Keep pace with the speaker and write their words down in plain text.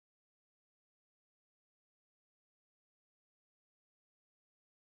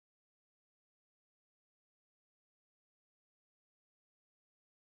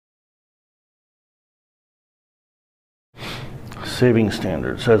saving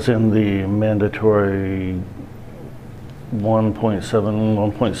standards, as in the mandatory 1.7,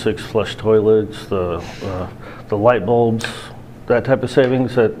 1.6 flush toilets, the light bulbs, that type of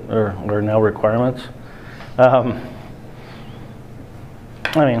savings that are now requirements. I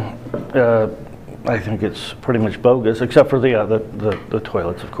think it's pretty much bogus, except for the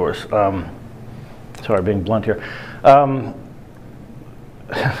toilets, of course. Sorry, being blunt here.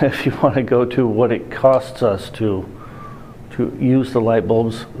 If you want to go to what it costs us to use the light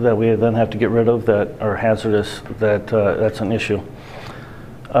bulbs that we then have to get rid of that are hazardous, that's an issue.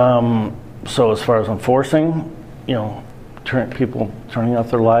 So as far as enforcing, people turning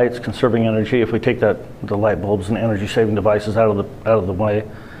off their lights, conserving energy, if we take the light bulbs and energy saving devices out of the way,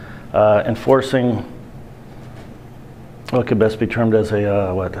 enforcing what could best be termed as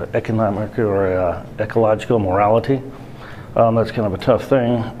economic or ecological morality. That's kind of a tough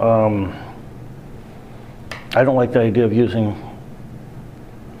thing. I don't like the idea of using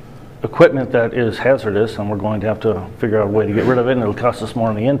equipment that is hazardous, and we're going to have to figure out a way to get rid of it, and it'll cost us more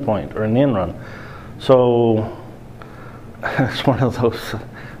on the end point or in the end run. So it's one of those,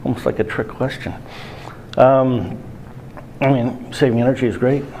 almost like a trick question. Saving energy is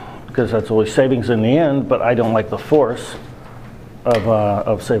great because that's always savings in the end, but I don't like the force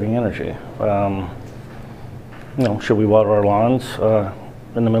of saving energy. Should we water our lawns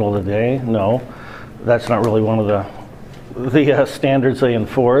in the middle of the day? No, that's not really one of the standards they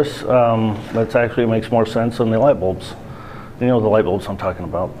enforce. That actually makes more sense than the light bulbs. The light bulbs I'm talking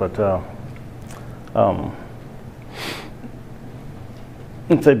about, but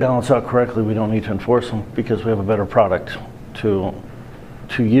if they balance out correctly, we don't need to enforce them because we have a better product to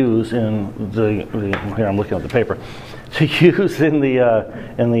use in here I'm looking at the paper, to use in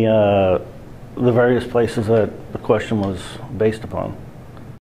the various places that the question was based upon.